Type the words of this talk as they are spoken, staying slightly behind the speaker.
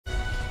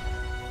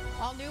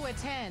All new at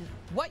 10,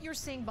 what you're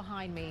seeing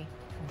behind me.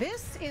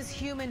 This is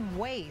human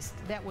waste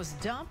that was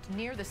dumped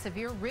near the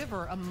Sevier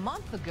River a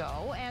month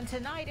ago, and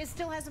tonight it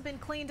still hasn't been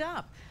cleaned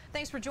up.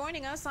 Thanks for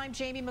joining us. I'm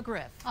Jamie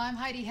McGriff. I'm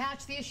Heidi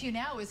Hatch. The issue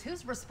now is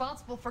who's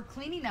responsible for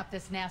cleaning up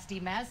this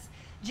nasty mess.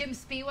 Jim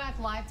Kabonic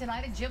live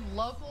tonight, and Jim,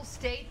 local,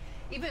 state,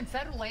 even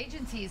federal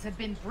agencies have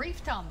been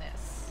briefed on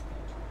this.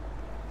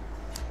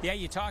 Yeah,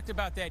 you talked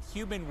about that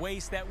human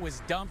waste that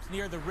was dumped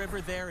near the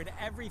river there and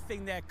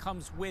everything that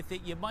comes with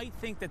it. You might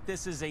think that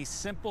this is a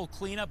simple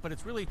cleanup, but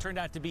it's really turned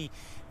out to be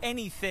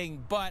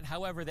anything but.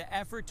 However, the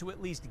effort to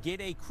at least get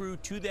a crew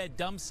to that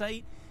dump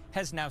site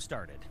has now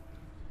started.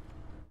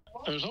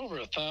 There's over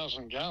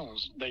 1,000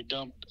 gallons they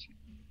dumped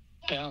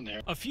down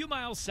there. A few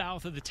miles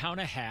south of the town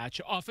of Hatch,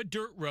 off a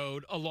dirt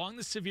road along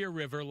the Sevier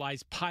River,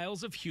 lies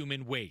piles of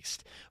human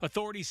waste.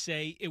 Authorities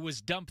say it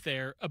was dumped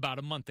there about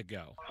a month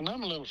ago. And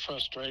I'm a little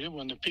frustrated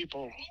when the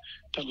people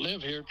that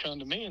live here come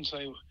to me and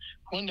say,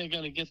 when are they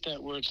going to get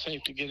that where it's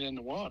safe to get in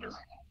the water?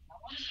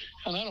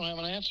 And I don't have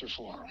an answer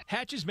for them.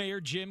 Hatch's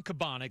mayor, Jim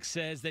Kabonic,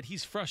 says that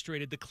he's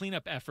frustrated the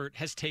cleanup effort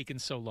has taken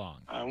so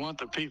long. I want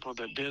the people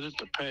that did it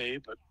to pay,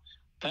 but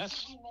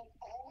that's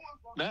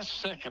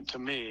second to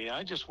me.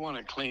 I just want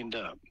it cleaned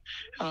up.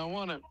 And I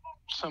want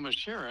some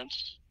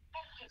assurance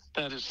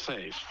that it's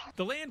safe.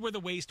 The land where the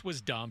waste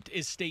was dumped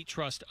is state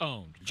trust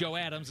owned. Joe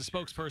Adams, a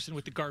spokesperson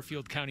with the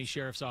Garfield County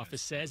Sheriff's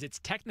Office, says it's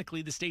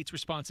technically the state's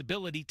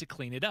responsibility to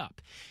clean it up.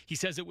 He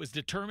says it was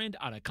determined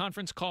on a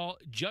conference call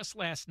just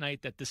last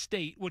night that the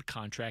state would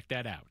contract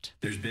that out.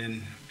 There's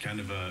been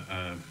kind of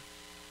a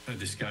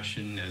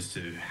discussion as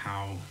to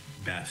how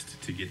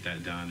best to get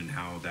that done and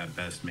how that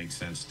best makes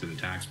sense to the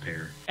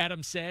taxpayer.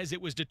 Adams says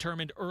it was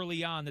determined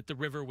early on that the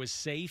river was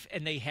safe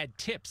and they had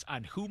tips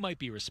on who might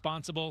be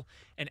responsible,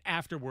 and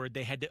afterward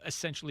they had to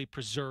essentially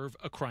preserve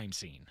a crime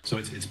scene. So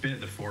it's been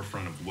at the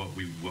forefront of what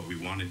we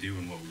want to do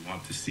and what we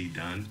want to see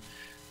done.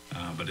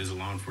 But as a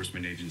law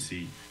enforcement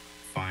agency,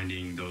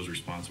 finding those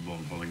responsible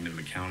and holding them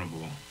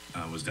accountable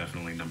was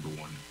definitely number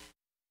one.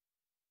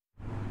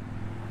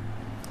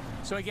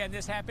 So again,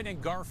 this happened in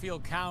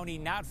Garfield County,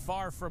 not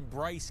far from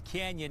Bryce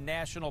Canyon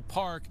National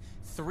Park.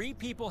 3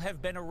 people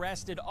have been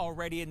arrested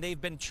already, and they've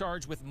been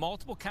charged with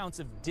multiple counts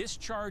of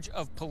discharge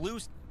of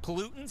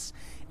pollutants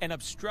and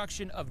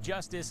obstruction of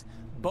justice,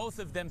 both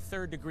of them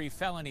third-degree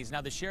felonies.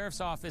 Now, the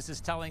sheriff's office is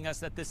telling us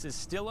that this is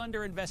still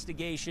under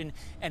investigation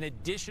and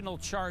additional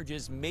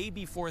charges may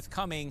be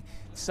forthcoming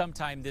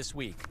sometime this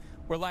week.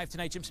 We're live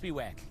tonight. Jim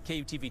Kabonic,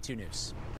 KUTV 2 News.